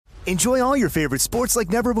Enjoy all your favorite sports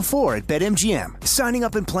like never before at BetMGM. Signing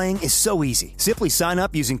up and playing is so easy. Simply sign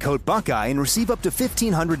up using code Buckeye and receive up to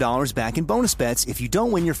 $1,500 back in bonus bets if you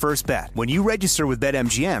don't win your first bet. When you register with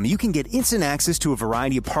BetMGM, you can get instant access to a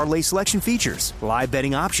variety of parlay selection features, live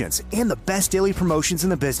betting options, and the best daily promotions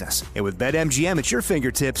in the business. And with BetMGM at your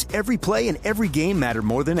fingertips, every play and every game matter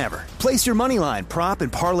more than ever. Place your moneyline, prop,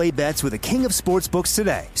 and parlay bets with the king of sportsbooks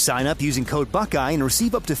today. Sign up using code Buckeye and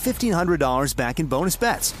receive up to $1,500 back in bonus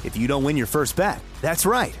bets if you don't win your first bet. That's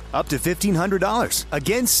right, up to $1,500.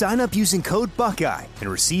 Again, sign up using code Buckeye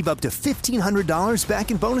and receive up to $1,500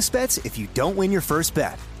 back in bonus bets if you don't win your first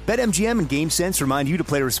bet. BetMGM and GameSense remind you to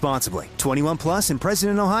play responsibly. 21 plus and present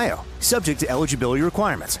in Ohio. Subject to eligibility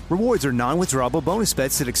requirements. Rewards are non-withdrawable bonus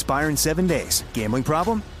bets that expire in 7 days. Gambling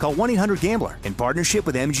problem? Call 1-800-GAMBLER in partnership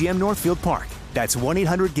with MGM Northfield Park. That's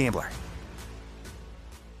 1-800-GAMBLER.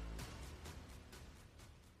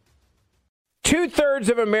 2/3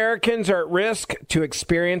 of Americans are at risk to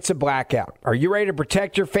experience a blackout. Are you ready to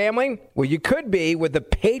protect your family? Well, you could be with the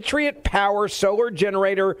Patriot Power Solar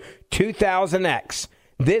Generator 2000X.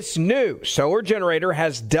 This new solar generator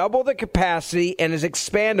has double the capacity and is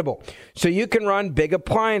expandable, so you can run big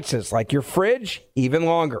appliances like your fridge even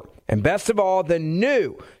longer. And best of all, the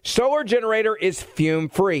new solar generator is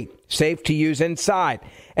fume-free, safe to use inside,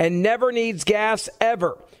 and never needs gas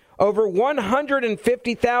ever. Over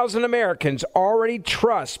 150,000 Americans already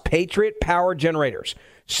trust Patriot Power Generators.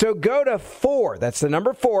 So go to that's the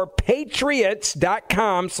number 4,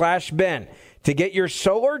 patriots.com/Ben to get your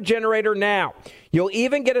solar generator now. You'll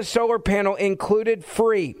even get a solar panel included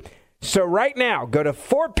free. So right now, go to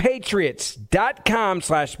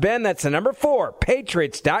 4patriots.com/Ben. That's the number 4,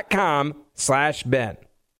 patriots.com/Ben.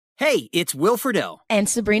 Hey, it's Will Friedle. And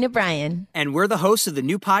Sabrina Bryan. And we're the hosts of the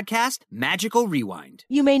new podcast, Magical Rewind.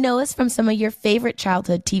 You may know us from some of your favorite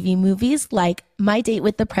childhood TV movies like My Date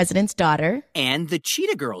with the President's Daughter and the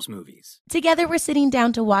Cheetah Girls movies. Together, we're sitting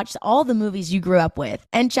down to watch all the movies you grew up with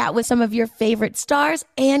and chat with some of your favorite stars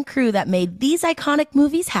and crew that made these iconic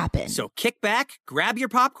movies happen. So kick back, grab your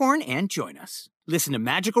popcorn, and join us. Listen to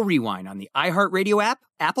Magical Rewind on the iHeartRadio app,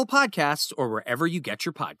 Apple Podcasts, or wherever you get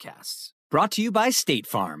your podcasts. Brought to you by State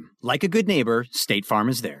Farm. Like a good neighbor, State Farm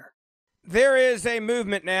is there. There is a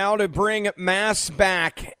movement now to bring masks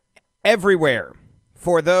back everywhere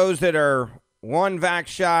for those that are 1 vax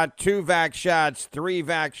shot, 2 vax shots, 3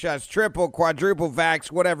 vax shots, triple, quadruple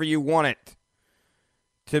vax, whatever you want it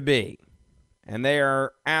to be. And they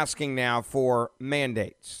are asking now for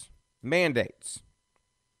mandates. Mandates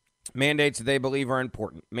that they believe are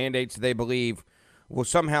important. Mandates that they believe will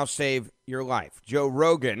somehow save your life. Joe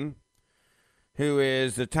Rogan, who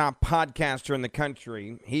is the top podcaster in the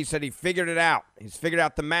country, he said he figured it out. He's figured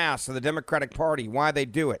out the masks of the Democratic Party, why they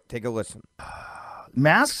do it. Take a listen.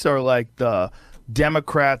 Masks are like the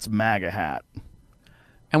Democrats' MAGA hat.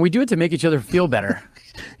 And we do it to make each other feel better.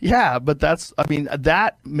 Yeah, but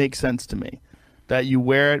that makes sense to me. That you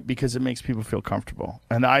wear it because it makes people feel comfortable.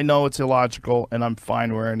 And I know it's illogical, and I'm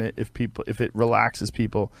fine wearing it if it relaxes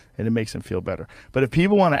people and it makes them feel better. But if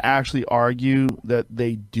people want to actually argue that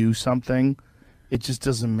they do something, it just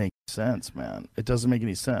doesn't make sense, man. It doesn't make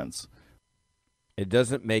any sense. It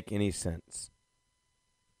doesn't make any sense.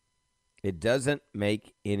 It doesn't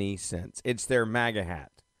make any sense. It's their MAGA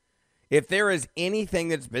hat. If there is anything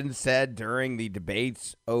that's been said during the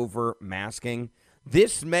debates over masking,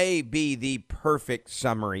 this may be the perfect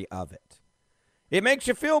summary of it. It makes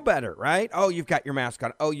you feel better, right? Oh, you've got your mask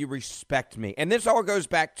on. Oh, you respect me. And this all goes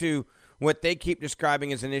back to what they keep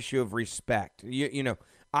describing as an issue of respect. You know,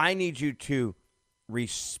 I need you to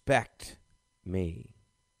respect me.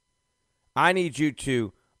 I need you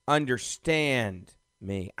to understand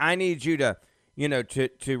me. I need you to,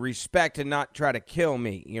 to respect and not try to kill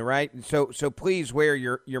me. You're right. So please wear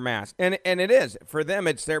your mask. And it is for them.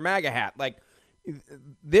 It's their MAGA hat. Like,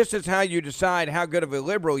 this is how you decide how good of a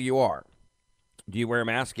liberal you are. Do you wear a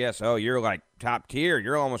mask? Yes. Oh, you're like top tier.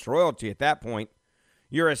 You're almost royalty at that point.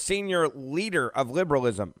 You're a senior leader of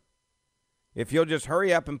liberalism. If you'll just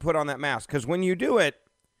hurry up and put on that mask. Because when you do it,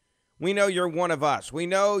 we know you're one of us. We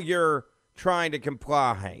know you're trying to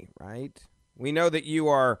comply, right? We know that you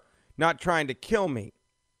are not trying to kill me.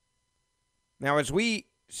 Now, as we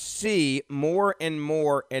see more and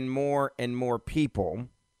more and more and more people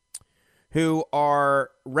who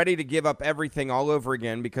are ready to give up everything all over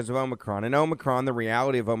again because of Omicron. And Omicron, the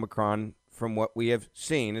reality of Omicron, from what we have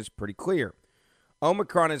seen, is pretty clear.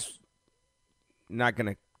 Omicron is not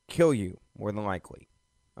going to kill you, more than likely.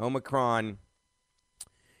 Omicron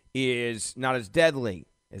is not as deadly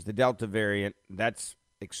as the Delta variant. That's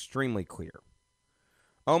extremely clear.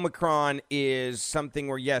 Omicron is something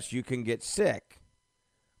where, yes, you can get sick,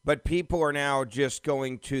 But people are now just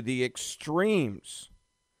going to the extremes.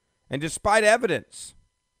 And despite evidence,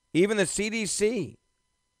 even the CDC's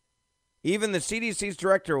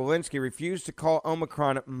director, Walensky, refused to call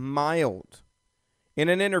Omicron mild in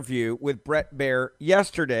an interview with Bret Baier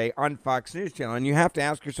yesterday on Fox News Channel. And you have to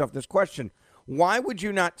ask yourself this question. Why would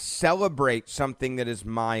you not celebrate something that is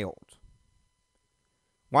mild?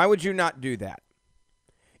 Why would you not do that?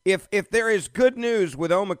 If there is good news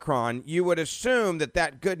with Omicron, you would assume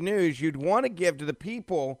that good news you'd want to give to the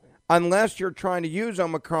people, unless you're trying to use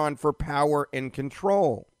Omicron for power and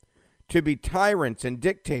control, to be tyrants and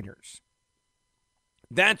dictators.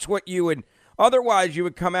 That's what you would, otherwise you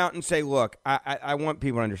would come out and say, look, I want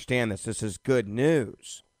people to understand this. This is good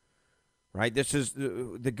news, right? This is,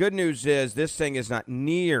 the good news is this thing is not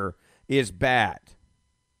near as bad,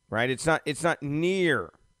 right? It's not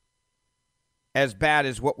near as bad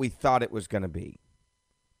as what we thought it was going to be.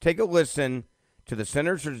 Take a listen to the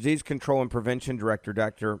Centers for Disease Control and Prevention Director,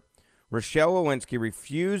 Dr. Rochelle Walensky,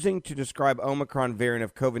 refusing to describe Omicron variant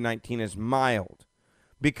of COVID-19 as mild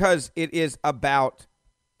because it is about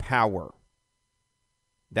power.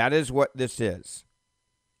 That is what this is.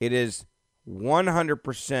 It is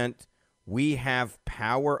 100% we have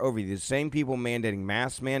power over you. The same people mandating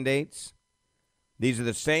mask mandates. These are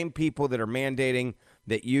the same people that are mandating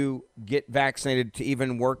that you get vaccinated to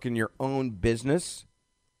even work in your own business.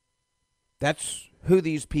 That's who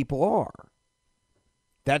these people are.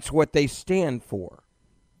 That's what they stand for.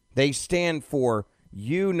 They stand for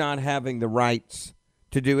you not having the rights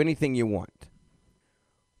to do anything you want.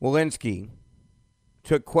 Walensky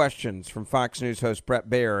took questions from Fox News host Bret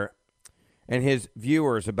Baier and his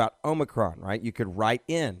viewers about Omicron, right? You could write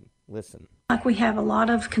in. Listen. Like, we have a lot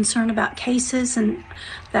of concern about cases, and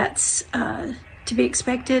that's to be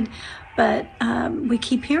expected, but we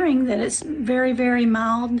keep hearing that it's very, very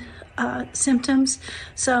mild symptoms.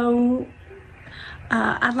 So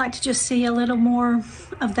I'd like to just see a little more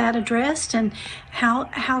of that addressed, and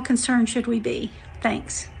how concerned should we be?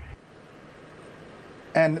 Thanks.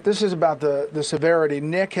 And this is about the severity.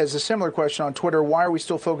 Nick has a similar question on Twitter. Why are we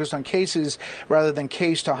still focused on cases rather than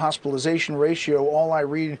case to hospitalization ratio? All I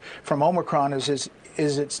read from Omicron is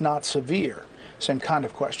it's not severe. Same kind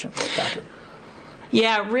of question, Doctor.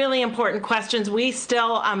 Yeah, really important questions. We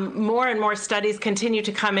still, more and more studies continue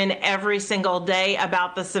to come in every single day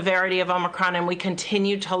about the severity of Omicron, and we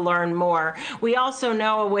continue to learn more. We also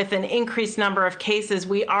know with an increased number of cases,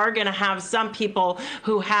 we are going to have some people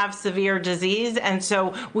who have severe disease, and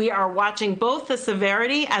so we are watching both the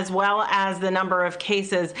severity as well as the number of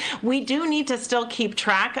cases. We do need to still keep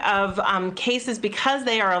track of cases because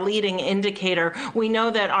they are a leading indicator. We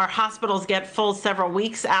know that our hospitals get full several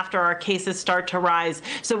weeks after our cases start to rise.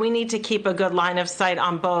 So we need to keep a good line of sight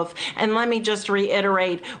on both. And let me just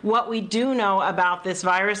reiterate, what we do know about this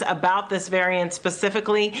virus, about this variant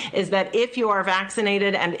specifically, is that if you are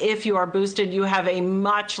vaccinated and if you are boosted, you have a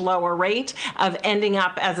much lower rate of ending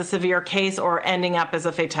up as a severe case or ending up as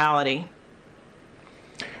a fatality.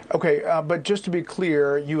 Okay, but just to be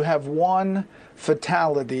clear, you have one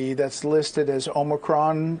fatality that's listed as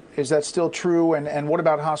Omicron. Is that still true? And what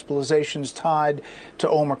about hospitalizations tied to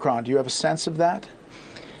Omicron? Do you have a sense of that?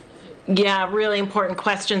 Yeah, really important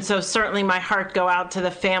question. So certainly my heart go out to the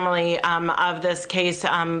family of this case,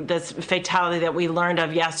 this fatality that we learned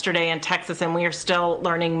of yesterday in Texas, and we are still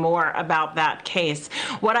learning more about that case.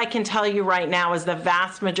 What I can tell you right now is the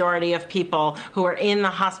vast majority of people who are in the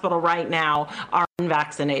hospital right now are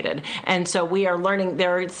unvaccinated. And so we are learning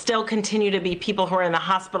there still continue to be people who are in the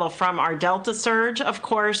hospital from our Delta surge, of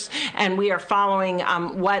course, and we are following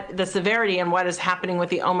what the severity and what is happening with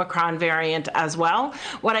the Omicron variant as well.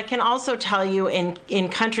 What I can also tell you in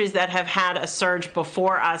countries that have had a surge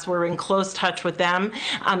before us, we're in close touch with them.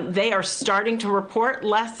 They are starting to report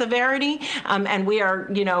less severity, and we are,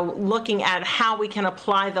 looking at how we can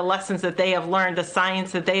apply the lessons that they have learned, the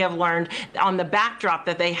science that they have learned on the backdrop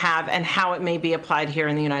that they have, and how it may be applied here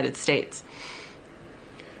in the United States.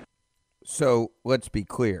 So let's be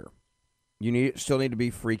clear. You still need to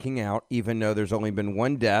be freaking out, even though there's only been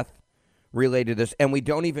one death related to this, and we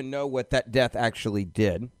don't even know what that death actually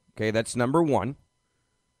did. Okay, that's number one,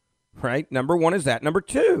 right? Number one is that. Number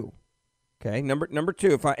two, okay, number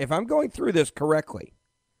two, if I'm going through this correctly,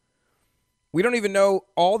 we don't even know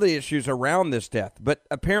all the issues around this death, but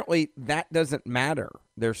apparently that doesn't matter,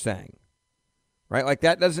 they're saying, right? Like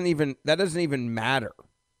that doesn't even matter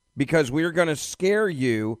because we're going to scare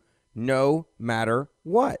you no matter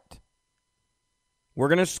what. We're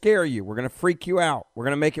going to scare you. We're going to freak you out. We're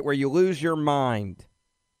going to make it where you lose your mind.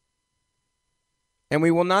 And we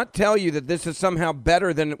will not tell you that this is somehow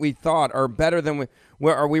better than we thought or better than we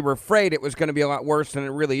were afraid it was going to be a lot worse than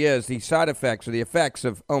it really is, the side effects or the effects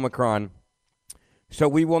of Omicron. So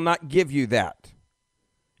we will not give you that.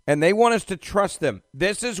 And they want us to trust them.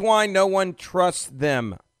 This is why no one trusts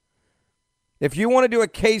them. If you want to do a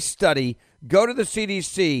case study, go to the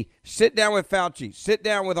CDC, sit down with Fauci, sit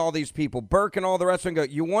down with all these people, Burke and all the rest of them, go,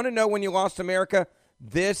 you want to know when you lost America?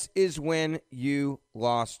 This is when you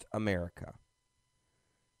lost America.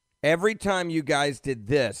 Every time you guys did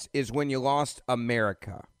this is when you lost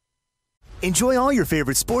America. Enjoy all your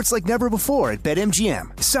favorite sports like never before at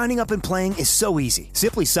BetMGM. Signing up and playing is so easy.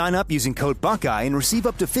 Simply sign up using code Buckeye and receive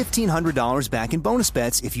up to $1,500 back in bonus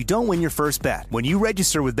bets if you don't win your first bet. When you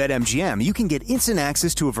register with BetMGM, you can get instant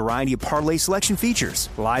access to a variety of parlay selection features,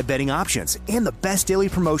 live betting options, and the best daily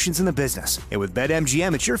promotions in the business. And with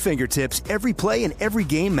BetMGM at your fingertips, every play and every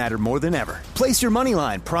game matter more than ever. Place your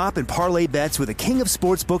moneyline, prop, and parlay bets with the king of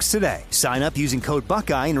sportsbooks today. Sign up using code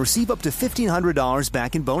Buckeye and receive up to $1,500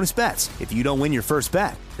 back in bonus bets if you don't win your first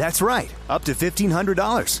bet. That's right, up to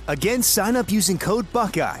 $1,500. Again, sign up using code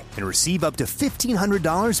Buckeye and receive up to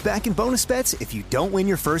 $1,500 back in bonus bets if you don't win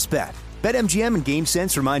your first bet. BetMGM and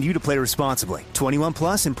GameSense remind you to play responsibly. 21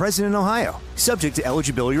 plus and present in Ohio. Subject to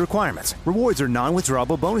eligibility requirements. Rewards are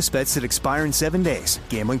non-withdrawable bonus bets that expire in 7 days.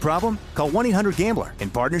 Gambling problem? Call 1-800-GAMBLER in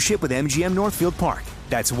partnership with MGM Northfield Park.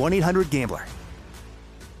 That's 1-800-GAMBLER.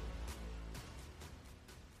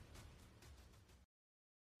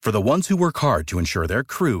 For the ones who work hard to ensure their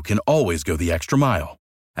crew can always go the extra mile,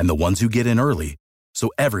 and the ones who get in early so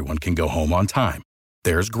everyone can go home on time,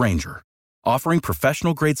 there's Grainger, offering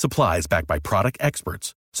professional-grade supplies backed by product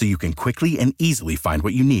experts so you can quickly and easily find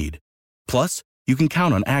what you need. Plus, you can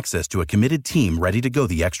count on access to a committed team ready to go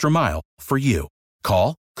the extra mile for you.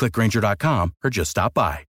 Call, click Grainger.com, or just stop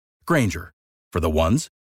by. Grainger, for the ones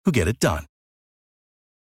who get it done.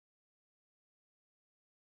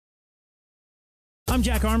 I'm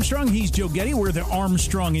Jack Armstrong. He's Joe Getty. We're the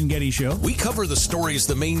Armstrong and Getty Show. We cover the stories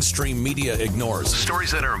the mainstream media ignores.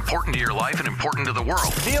 Stories that are important to your life and important to the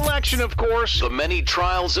world. The election, of course. The many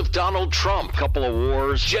trials of Donald Trump. Couple of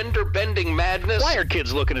wars. Gender-bending madness. Why are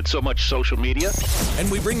kids looking at so much social media? And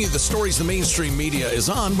we bring you the stories the mainstream media is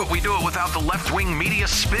on, but we do it without the left-wing media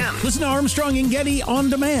spin. Listen to Armstrong and Getty on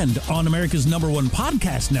demand on America's #1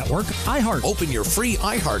 podcast network, iHeart. Open your free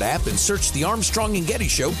iHeart app and search The Armstrong and Getty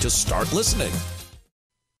Show to start listening.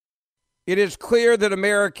 It is clear that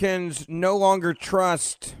Americans no longer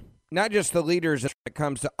trust not just the leaders when it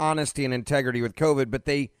comes to honesty and integrity with COVID, but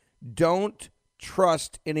they don't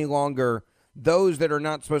trust any longer those that are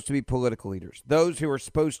not supposed to be political leaders, those who are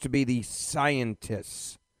supposed to be the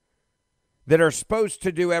scientists, that are supposed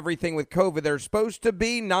to do everything with COVID. They're supposed to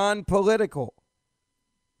be non-political,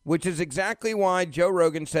 which is exactly why Joe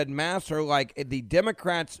Rogan said masks are like the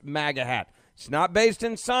Democrats' MAGA hat. It's not based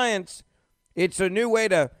in science. It's a new way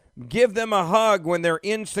to give them a hug when they're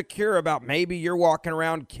insecure about maybe you're walking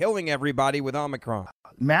around killing everybody with Omicron.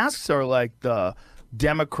 Masks are like the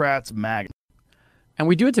Democrats' MAGA. And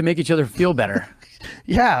we do it to make each other feel better.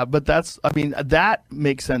 Yeah, but that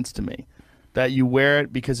makes sense to me. That you wear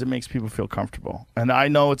it because it makes people feel comfortable. And I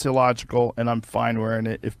know it's illogical, and I'm fine wearing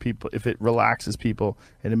it if it relaxes people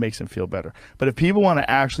and it makes them feel better. But if people want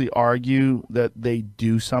to actually argue that they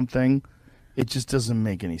do something, it just doesn't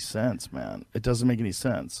make any sense, man. It doesn't make any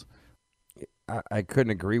sense. I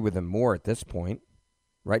couldn't agree with him more at this point,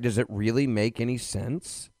 right? Does it really make any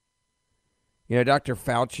sense? You know, Dr.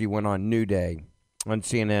 Fauci went on New Day on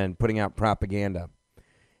CNN putting out propaganda.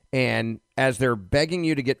 And as they're begging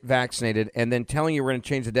you to get vaccinated and then telling you we're going to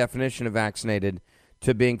change the definition of vaccinated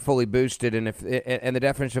to being fully boosted, and the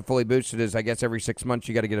definition of fully boosted is, I guess, every 6 months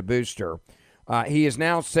you got to get a booster. He has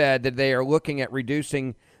now said that they are looking at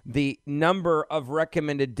reducing the number of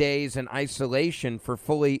recommended days in isolation for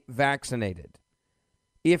fully vaccinated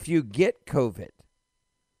if you get COVID.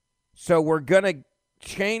 So we're going to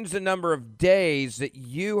change the number of days that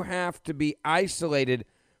you have to be isolated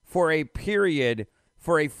for a period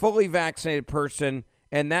for a fully vaccinated person,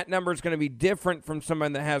 and that number is going to be different from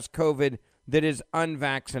someone that has COVID that is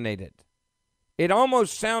unvaccinated. It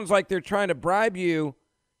almost sounds like they're trying to bribe you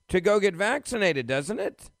to go get vaccinated, doesn't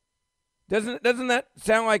it? Doesn't that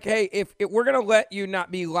sound like, hey, if we're going to let you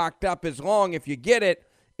not be locked up as long if you get it,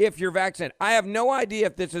 if you're vaccinated? I have no idea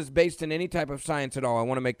if this is based in any type of science at all. I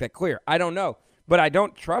want to make that clear. I don't know. But I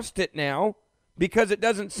don't trust it now because it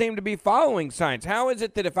doesn't seem to be following science. How is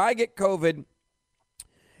it that if I get COVID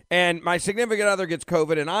and my significant other gets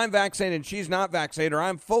COVID and I'm vaccinated and she's not vaccinated, or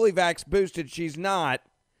I'm fully boosted, she's not,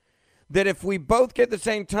 that if we both get at the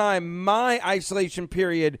same time, my isolation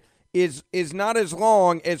period is not as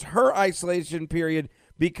long as her isolation period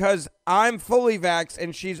because I'm fully vaxxed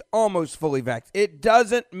and she's almost fully vaxxed. It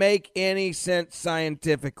doesn't make any sense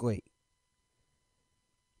scientifically.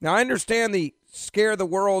 Now, I understand the scare the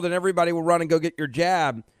world and everybody will run and go get your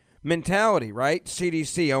jab mentality, right?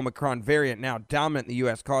 CDC Omicron variant now dominant in the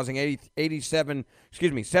U.S., causing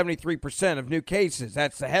 73% of new cases.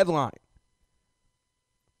 That's the headline.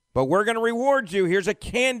 But we're going to reward you. Here's a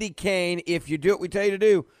candy cane if you do what we tell you to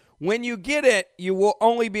do. When you get it, you will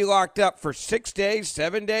only be locked up for 6 days,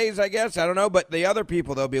 7 days, I guess. I don't know. But the other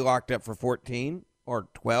people, they'll be locked up for 14 or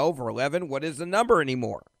 12 or 11. What is the number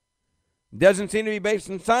anymore? Doesn't seem to be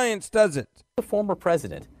based on science, does it? The former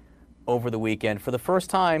president, over the weekend, for the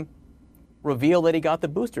first time, revealed that he got the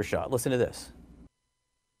booster shot. Listen to this.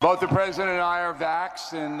 Both the president and I are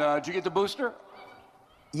vaxxed. And did you get the booster?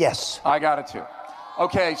 Yes. I got it, too.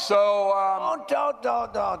 Okay, so... Don't.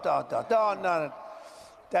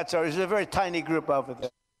 That's all. There's a very tiny group over there.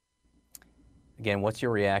 Again, what's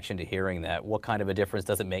your reaction to hearing that? What kind of a difference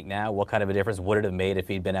does it make now? What kind of a difference would it have made if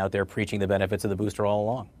he'd been out there preaching the benefits of the booster all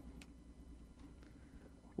along?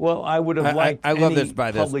 Well, I would have liked I love this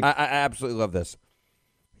by this. I absolutely love this.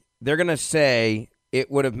 They're going to say it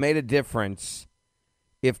would have made a difference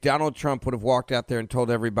if Donald Trump would have walked out there and told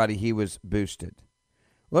everybody he was boosted.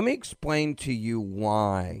 Let me explain to you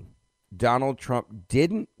why Donald Trump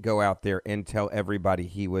didn't go out there and tell everybody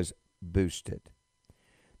he was boosted.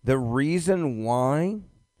 The reason why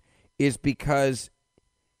is because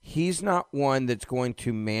he's not one that's going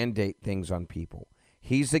to mandate things on people.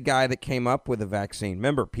 He's the guy that came up with the vaccine.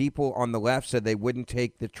 Remember, people on the left said they wouldn't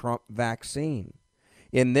take the Trump vaccine.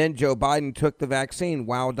 And then Joe Biden took the vaccine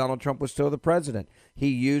while Donald Trump was still the president. He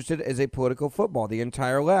used it as a political football. The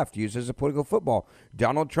entire left used it as a political football.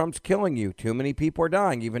 Donald Trump's killing you. Too many people are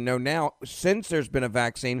dying, even though now, since there's been a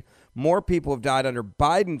vaccine, more people have died under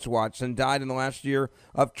Biden's watch than died in the last year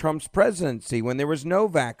of Trump's presidency when there was no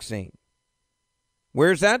vaccine.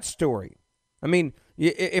 Where's that story? I mean,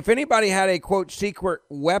 if anybody had a, quote, secret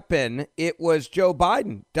weapon, it was Joe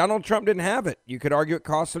Biden. Donald Trump didn't have it. You could argue it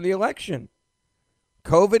cost him the election.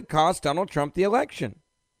 COVID cost Donald Trump the election.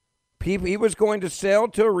 He was going to sail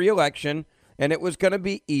to a re-election, and it was going to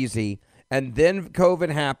be easy. And then COVID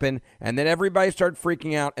happened, and then everybody started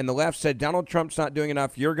freaking out, and the left said, Donald Trump's not doing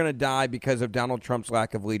enough. You're going to die because of Donald Trump's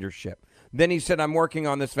lack of leadership. Then he said, I'm working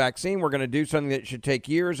on this vaccine. We're going to do something that should take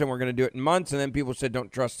years, and we're going to do it in months. And then people said,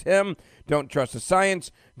 don't trust him. Don't trust the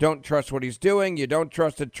science. Don't trust what he's doing. You don't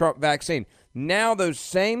trust the Trump vaccine. Now those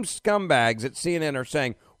same scumbags at CNN are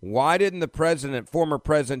saying, why didn't the former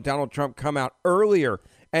president Donald Trump, come out earlier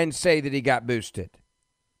and say that he got boosted?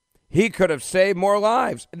 He could have saved more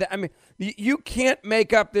lives. I mean, you can't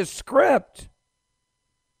make up this script.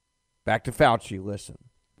 Back to Fauci, listen.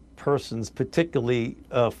 Persons, particularly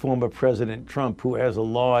former President Trump, who has a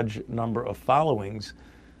large number of followings,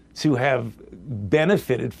 to have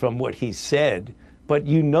benefited from what he said. But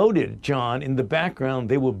you noted, John, in the background,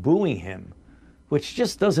 they were booing him, which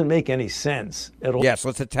just doesn't make any sense at all. Yes,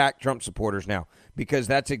 let's attack Trump supporters now, because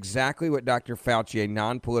that's exactly what Dr. Fauci, a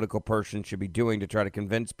non-political person, should be doing to try to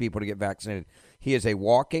convince people to get vaccinated. He is a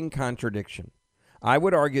walking contradiction. I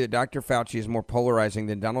would argue that Dr. Fauci is more polarizing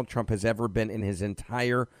than Donald Trump has ever been in his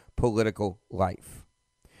entire political life.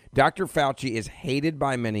 Dr. Fauci is hated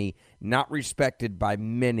by many, not respected by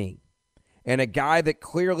many, and a guy that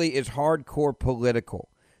clearly is hardcore political.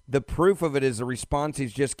 The proof of it is the response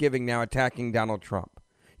he's just giving now, attacking Donald Trump.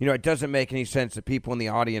 You know, it doesn't make any sense that people in the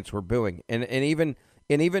audience were booing, and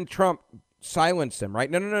even Trump silenced them.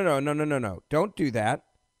 Right? No. Don't do that.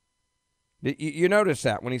 You notice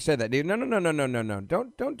that when he said that?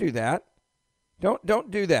 No. Don't do that.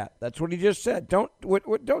 Don't do that. That's what he just said. Don't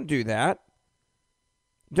do that.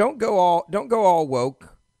 Don't go all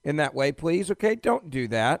woke in that way, please. Okay, don't do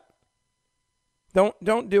that.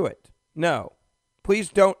 Don't do it. No. Please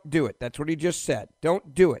don't do it. That's what he just said.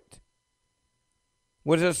 Don't do it.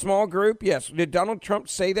 Was it a small group? Yes. Did Donald Trump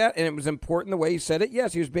say that and it was important the way he said it?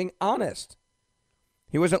 Yes, he was being honest.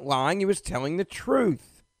 He wasn't lying. He was telling the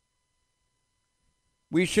truth.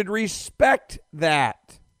 We should respect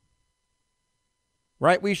that.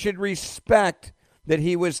 Right? We should respect that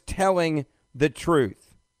he was telling the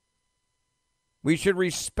truth. We should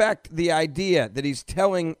respect the idea that he's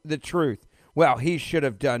telling the truth. Well, he should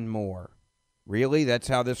have done more. Really? That's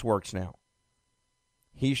how this works now.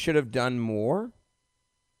 He should have done more?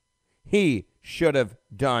 He should have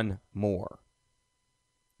done more.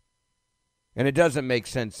 And it doesn't make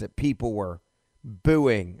sense that people were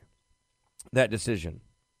booing that decision.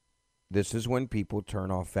 This is when people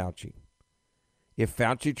turn off Fauci. If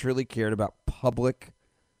Fauci truly cared about public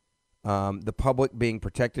the public being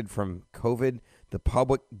protected from COVID, the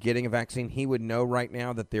public getting a vaccine, he would know right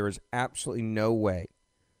now that there is absolutely no way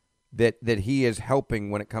that he is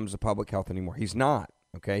helping when it comes to public health anymore. He's not,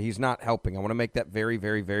 okay? He's not helping. I want to make that very,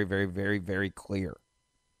 very, very, very, very, very clear.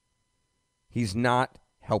 He's not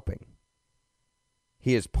helping.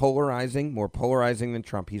 He is polarizing, more polarizing than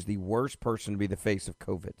Trump. He's the worst person to be the face of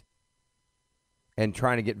COVID and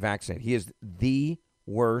trying to get vaccinated. He is the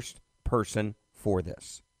worst person for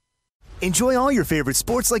this. Enjoy all your favorite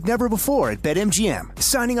sports like never before at BetMGM.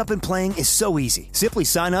 Signing up and playing is so easy. Simply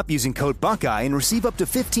sign up using code Buckeye and receive up to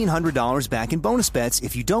 $1,500 back in bonus bets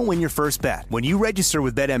if you don't win your first bet. When you register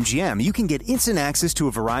with BetMGM, you can get instant access to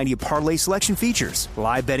a variety of parlay selection features,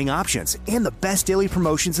 live betting options, and the best daily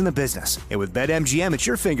promotions in the business. And with BetMGM at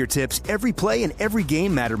your fingertips, every play and every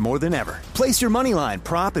game matter more than ever. Place your moneyline,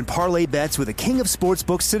 prop, and parlay bets with the king of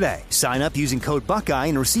sportsbooks today. Sign up using code Buckeye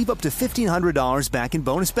and receive up to $1,500 back in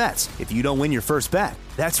bonus bets if you don't win your first bet.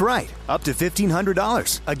 That's right, up to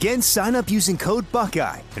 $1,500. Again, sign up using code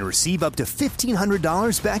Buckeye and receive up to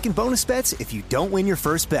 $1,500 back in bonus bets if you don't win your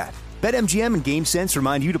first bet. BetMGM and GameSense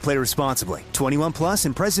remind you to play responsibly. 21 plus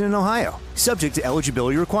and present in Ohio. Subject to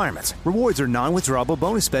eligibility requirements. Rewards are non-withdrawable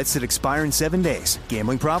bonus bets that expire in 7 days.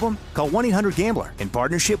 Gambling problem? Call 1-800-GAMBLER in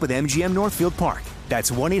partnership with MGM Northfield Park.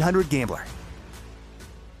 That's 1-800-GAMBLER.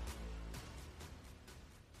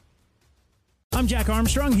 I'm Jack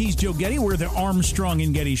Armstrong. He's Joe Getty. We're the Armstrong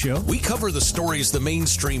and Getty Show. We cover the stories the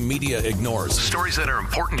mainstream media ignores. Stories that are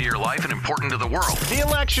important to your life and important to the world. The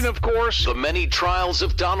election, of course. The many trials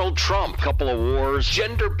of Donald Trump. Couple of wars.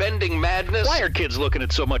 Gender-bending madness. Why are kids looking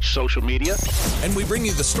at so much social media? And we bring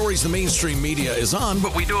you the stories the mainstream media is on,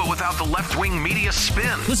 but we do it without the left-wing media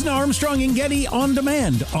spin. Listen to Armstrong and Getty on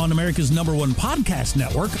demand on America's #1 podcast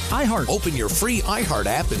network, iHeart. Open your free iHeart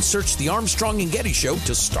app and search The Armstrong and Getty Show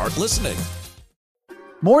to start listening.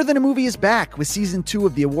 More Than a Movie is back with Season 2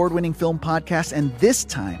 of the award-winning film podcast, and this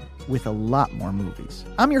time with a lot more movies.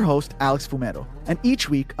 I'm your host, Alex Fumero, and each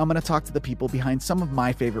week I'm going to talk to the people behind some of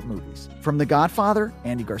my favorite movies. From The Godfather,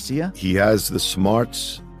 Andy Garcia. He has the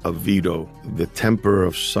smarts of Vito, the temper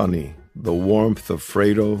of Sonny, the warmth of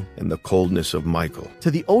Fredo, and the coldness of Michael.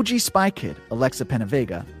 To the OG Spy Kid, Alexa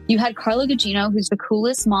Penavega. You had Carla Gugino, who's the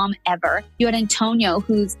coolest mom ever. You had Antonio,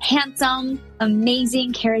 who's handsome,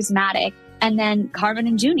 amazing, charismatic. And then Carmen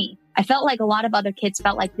and Junie. I felt like a lot of other kids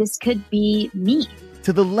felt like this could be me.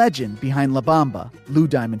 To the legend behind La Bamba, Lou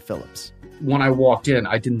Diamond Phillips. When I walked in,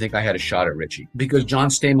 I didn't think I had a shot at Richie because John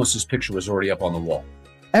Stamos' picture was already up on the wall.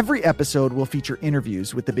 Every episode will feature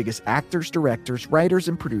interviews with the biggest actors, directors, writers,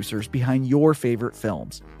 and producers behind your favorite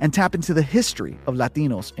films and tap into the history of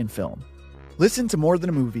Latinos in film. Listen to More Than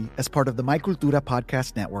a Movie as part of the My Cultura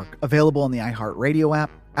podcast network, available on the iHeartRadio app,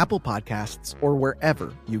 Apple Podcasts, or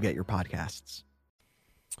wherever you get your podcasts.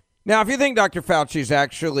 Now, if you think Dr. Fauci is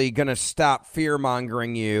actually going to stop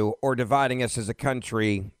fear-mongering you or dividing us as a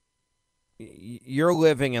country, you're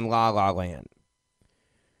living in la-la land.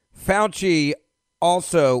 Fauci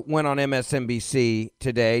also went on MSNBC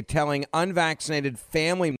today telling unvaccinated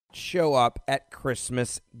family to show up at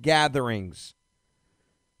Christmas gatherings.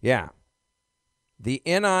 Yeah. The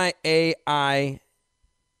NIAI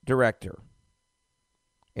director,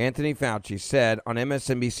 Anthony Fauci, said on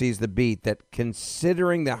MSNBC's The Beat that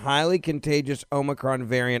considering the highly contagious Omicron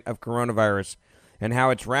variant of coronavirus and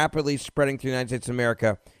how it's rapidly spreading through the United States of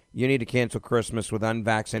America, you need to cancel Christmas with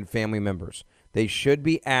unvaccinated family members. They should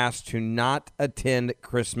be asked to not attend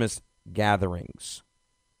Christmas gatherings.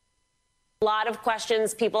 A lot of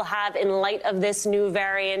questions people have in light of this new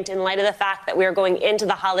variant, in light of the fact that we are going into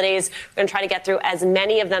the holidays. We're going to try to get through as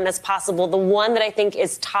many of them as possible. The one that I think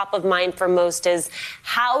is top of mind for most is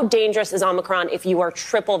how dangerous is Omicron if you are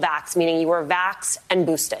triple vaxxed, meaning you are vaxxed and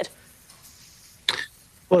boosted?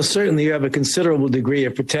 Well, certainly you have a considerable degree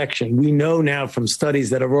of protection. We know now from studies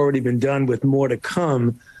that have already been done with more to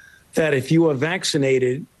come that if you are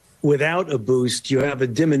vaccinated without a boost, you have a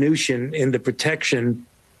diminution in the protection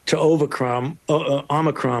to Omicron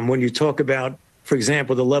when you talk about, for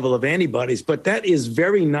example, the level of antibodies. But that is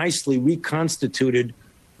very nicely reconstituted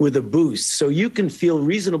with a boost. So you can feel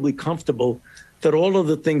reasonably comfortable that all of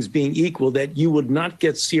the things being equal, that you would not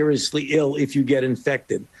get seriously ill if you get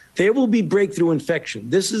infected. There will be breakthrough infection.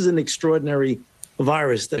 This is an extraordinary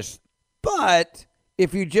virus. But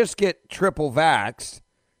if you just get triple vaxxed,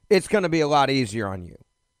 it's going to be a lot easier on you.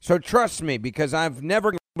 So trust me, because I've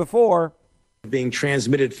never before being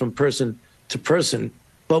transmitted from person to person,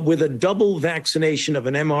 but with a double vaccination of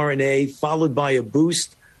an mRNA followed by a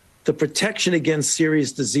boost, the protection against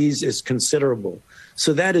serious disease is considerable.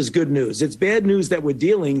 So that is good news. It's bad news that we're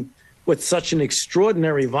dealing with such an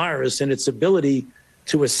extraordinary virus and its ability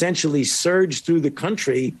to essentially surge through the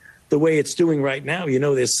country the way it's doing right now. You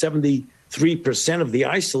know, there's 73% of the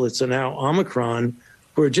isolates are now Omicron,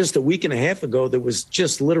 where just a week and a half ago, there was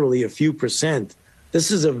just literally a few percent.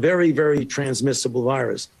 This is a very, very transmissible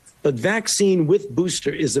virus. But vaccine with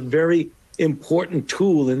booster is a very important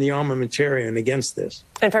tool in the armamentarium against this.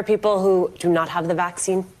 And for people who do not have the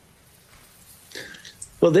vaccine?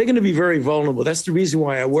 Well, they're going to be very vulnerable. That's the reason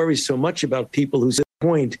why I worry so much about people who, at this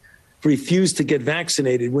point, refuse to get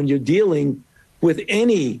vaccinated. When you're dealing with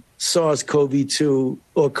any SARS-CoV-2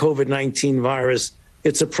 or COVID-19 virus,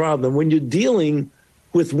 it's a problem. When you're dealing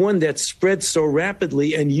with one that spreads so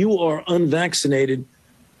rapidly and you are unvaccinated,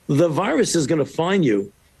 the virus is going to find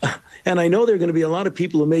you. And I know there are going to be a lot of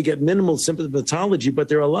people who may get minimal symptomatology, but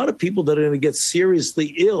there are a lot of people that are going to get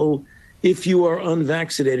seriously ill if you are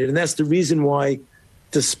unvaccinated. And that's the reason why,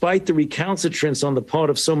 despite the recalcitrance on the part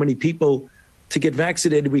of so many people to get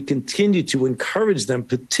vaccinated, we continue to encourage them,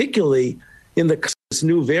 particularly in this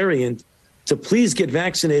new variant, to please get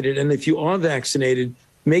vaccinated. And if you are vaccinated,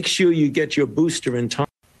 make sure you get your booster in time.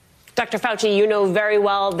 Dr. Fauci, you know very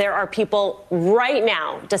well there are people right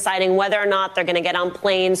now deciding whether or not they're going to get on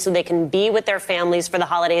planes so they can be with their families for the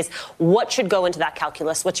holidays. What should go into that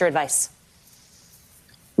calculus? What's your advice?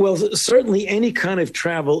 Well, certainly any kind of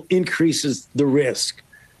travel increases the risk.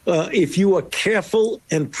 If you are careful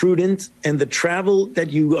and prudent and the travel that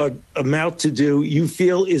you are about to do, you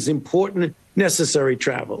feel is important, necessary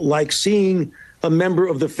travel, like seeing a member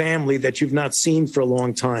of the family that you've not seen for a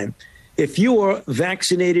long time. If you are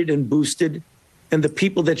vaccinated and boosted, and the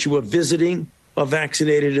people that you are visiting are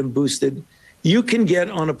vaccinated and boosted, you can get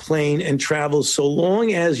on a plane and travel so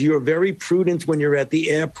long as you're very prudent when you're at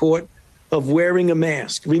the airport of wearing a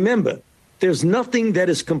mask. Remember, there's nothing that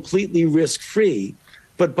is completely risk-free,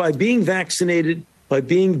 but by being vaccinated, by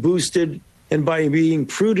being boosted, and by being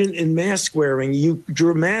prudent in mask wearing, you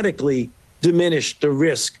dramatically diminish the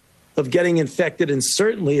risk of getting infected and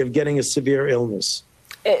certainly of getting a severe illness.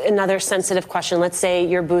 Another sensitive question. Let's say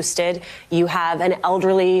you're boosted. You have an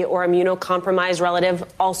elderly or immunocompromised relative,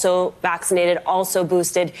 also vaccinated, also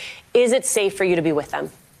boosted. Is it safe for you to be with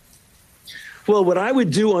them? Well, what I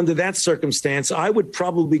would do under that circumstance, I would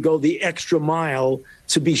probably go the extra mile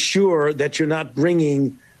to be sure that you're not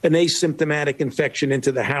bringing an asymptomatic infection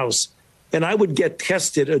into the house. And I would get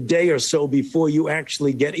tested a day or so before you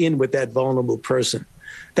actually get in with that vulnerable person.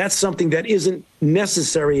 That's something that isn't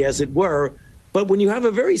necessary, as it were. But when you have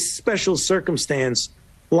a very special circumstance,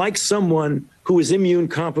 like someone who is immune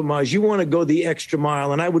compromised, you want to go the extra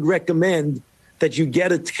mile. And I would recommend that you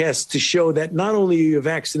get a test to show that not only are you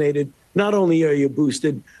vaccinated, not only are you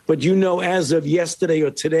boosted, but you know as of yesterday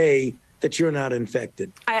or today that you're not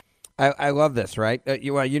infected. I love this, right?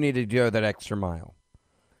 You need to go that extra mile.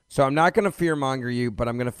 So I'm not going to fearmonger you, but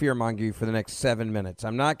I'm going to fearmonger you for the next 7 minutes.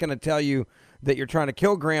 I'm not going to tell you that you're trying to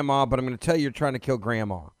kill grandma, but I'm going to tell you you're trying to kill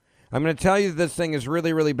grandma. I'm going to tell you that this thing is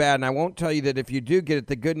really, really bad, and I won't tell you that if you do get it,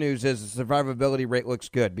 the good news is the survivability rate looks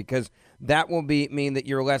good, because that will mean that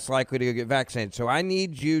you're less likely to get vaccinated. So I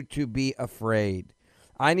need you to be afraid.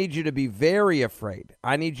 I need you to be very afraid.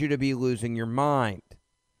 I need you to be losing your mind.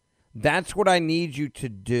 That's what I need you to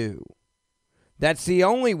do. That's the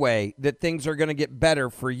only way that things are going to get better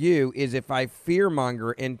for you, is if I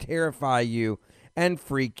fearmonger and terrify you and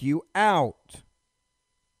freak you out.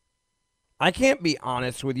 I can't be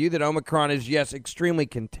honest with you that Omicron is, yes, extremely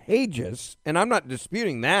contagious, and I'm not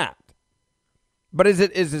disputing that. But is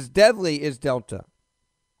it as deadly as Delta?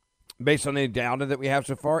 Based on the data that we have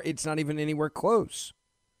so far, it's not even anywhere close.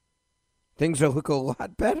 Things will look a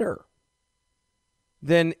lot better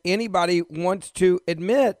than anybody wants to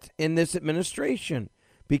admit in this administration,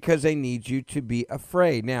 because they need you to be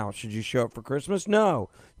afraid. Now, should you show up for Christmas? No,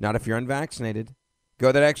 not if you're unvaccinated.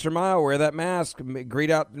 Go that extra mile, wear that mask,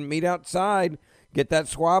 meet outside, get that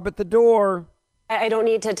swab at the door. I don't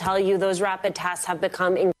need to tell you those rapid tests have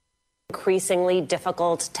become increasingly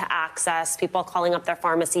difficult to access. People calling up their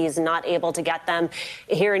pharmacies, not able to get them.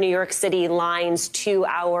 Here in New York City, lines 2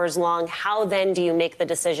 hours long. How then do you make the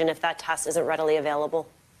decision if that test isn't readily available?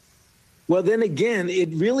 Well, then again, it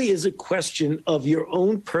really is a question of your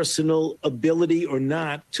own personal ability or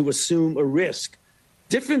not to assume a risk.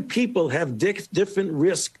 Different people have different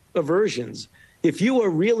risk aversions. If you are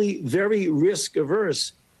really very risk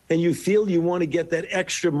averse and you feel you want to get that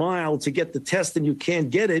extra mile to get the test and you can't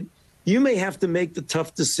get it, you may have to make the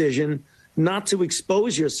tough decision not to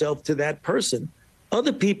expose yourself to that person.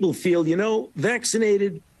 Other people feel,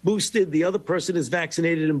 vaccinated, boosted, the other person is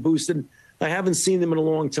vaccinated and boosted. I haven't seen them in a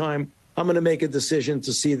long time. I'm going to make a decision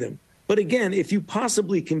to see them. But again, if you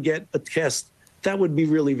possibly can get a test that would be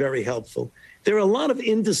really very helpful. There are a lot of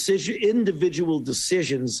individual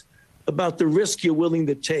decisions about the risk you're willing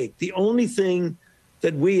to take. The only thing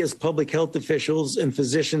that we as public health officials and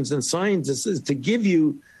physicians and scientists is to give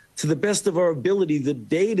you, to the best of our ability, the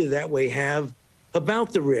data that we have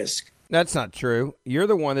about the risk. That's not true. You're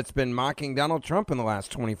the one that's been mocking Donald Trump in the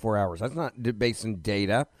last 24 hours. That's not based on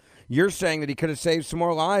data. You're saying that he could have saved some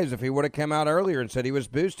more lives if he would have come out earlier and said he was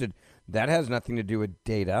boosted. That has nothing to do with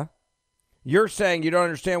data. You're saying you don't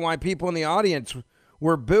understand why people in the audience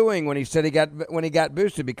were booing when he said he got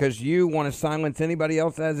boosted because you want to silence anybody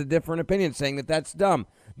else that has a different opinion, saying that that's dumb.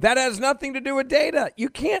 That has nothing to do with data. You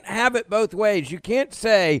can't have it both ways. You can't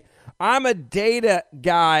say, I'm a data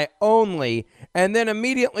guy only, and then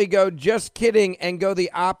immediately go, just kidding, and go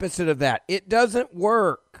the opposite of that. It doesn't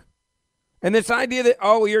work. And this idea that,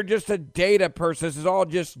 oh, you're just a data person, this is all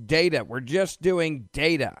just data. We're just doing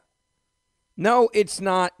data. No, it's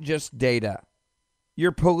not just data.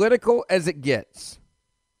 You're political as it gets.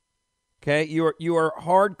 Okay, you are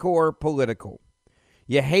hardcore political.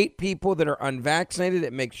 You hate people that are unvaccinated.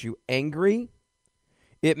 It makes you angry.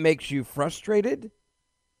 It makes you frustrated,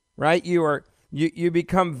 right? You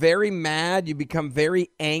become very mad. You become very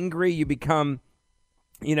angry. You become,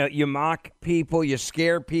 you mock people. You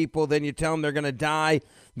scare people. Then you tell them they're going to die.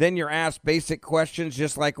 Then you're asked basic questions,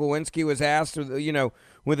 just like Lewinsky was asked, with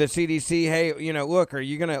the CDC. Hey, look, are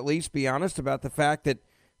you going to at least be honest about the fact that,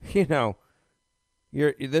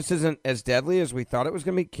 this isn't as deadly as we thought it was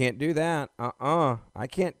going to be? Can't do that. I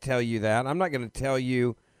can't tell you that. I'm not going to tell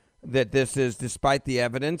you that this is, despite the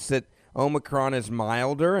evidence, that Omicron is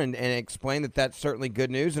milder and explain that that's certainly good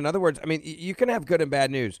news. In other words, I mean, you can have good and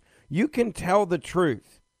bad news. You can tell the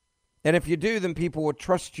truth. And if you do, then people will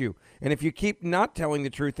trust you. And if you keep not telling the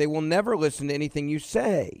truth, they will never listen to anything you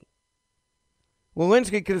say.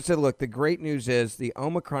 Lewinsky could have said, look, the great news is the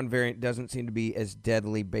Omicron variant doesn't seem to be as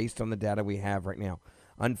deadly based on the data we have right now.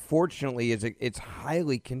 Unfortunately, it's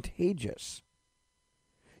highly contagious.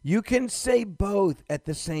 You can say both at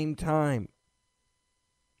the same time.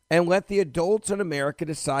 And let the adults in America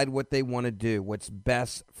decide what they want to do, what's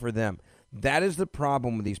best for them. That is the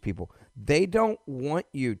problem with these people. They don't want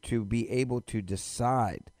you to be able to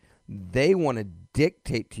decide. They want to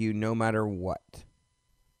dictate to you no matter what.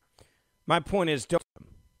 My point is, don't,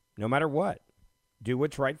 no matter what, do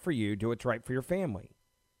what's right for you, do what's right for your family.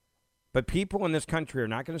 But people in this country are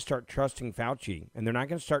not going to start trusting Fauci, and they're not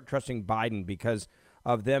going to start trusting Biden because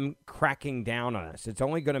of them cracking down on us. It's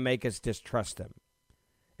only going to make us distrust them.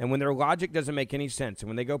 And when their logic doesn't make any sense, and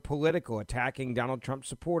when they go political, attacking Donald Trump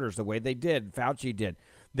supporters the way they did, Fauci did,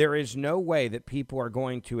 there is no way that people are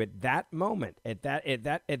going to, at that moment, at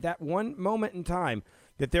that one moment in time,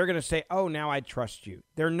 that they're going to say, oh, now I trust you.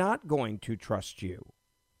 They're not going to trust you.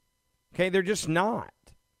 Okay, they're just not.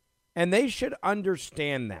 And they should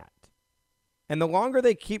understand that. And the longer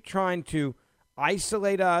they keep trying to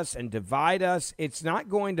isolate us and divide us, it's not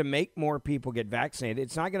going to make more people get vaccinated.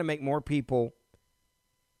 It's not going to make more people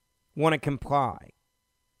want to comply.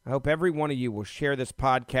 I hope every one of you will share this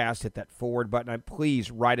podcast, hit that forward button, and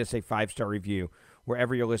please write us a 5-star review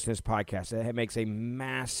wherever you're listening to this podcast. It makes a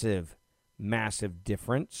massive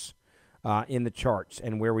difference in the charts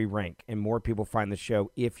and where we rank, and more people find the show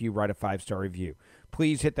if you write a 5-star review.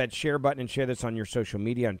 Please hit that share button and share this on your social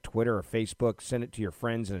media, on Twitter or Facebook. Send it to your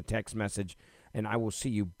friends in a text message, and I will see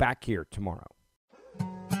you back here tomorrow.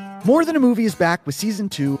 More Than a Movie is back with Season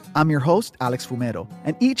 2. I'm your host, Alex Fumero,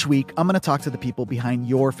 and each week I'm going to talk to the people behind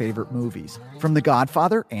your favorite movies. From The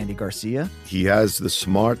Godfather, Andy Garcia. He has the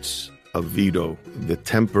smarts of Vito, the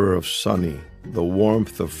temper of Sonny, the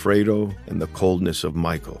warmth of Fredo, and the coldness of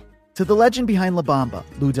Michael. To the legend behind La Bamba,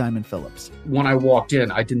 Lou Diamond Phillips. When I walked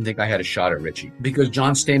in, I didn't think I had a shot at Richie because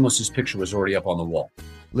John Stamos' picture was already up on the wall.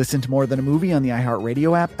 Listen to More Than a Movie on the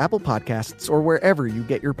iHeartRadio app, Apple Podcasts, or wherever you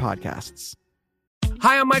get your podcasts.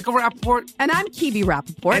 Hi, I'm Michael Rappaport. And I'm Kibi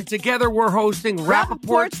Rappaport. And together we're hosting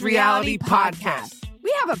Rappaport's Reality Podcast.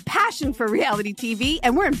 We have a passion for reality TV,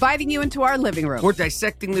 and we're inviting you into our living room. We're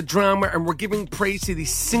dissecting the drama, and we're giving praise to the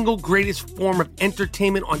single greatest form of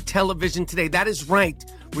entertainment on television today. That is right.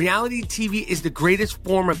 Reality TV is the greatest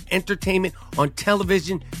form of entertainment on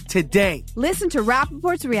television today. Listen to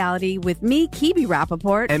Rappaport's Reality with me, Kibi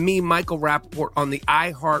Rappaport. And me, Michael Rappaport, on the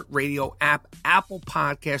iHeartRadio app, Apple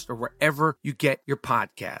Podcast, or wherever you get your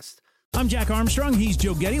podcast. I'm Jack Armstrong. He's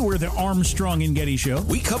Joe Getty. We're the Armstrong and Getty Show.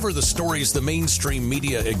 We cover the stories the mainstream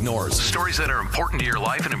media ignores. Stories that are important to your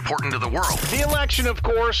life and important to the world. The election, of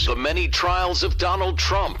course. The many trials of Donald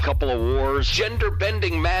Trump. Couple of wars.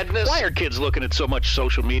 Gender-bending madness. Why are kids looking at so much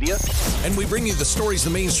social media? And we bring you the stories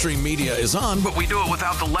the mainstream media is on, but we do it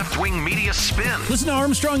without the left-wing media spin. Listen to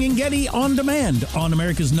Armstrong and Getty on demand on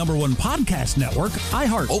America's #1 podcast network,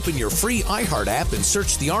 iHeart. Open your free iHeart app and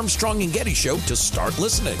search the Armstrong and Getty Show to start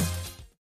listening.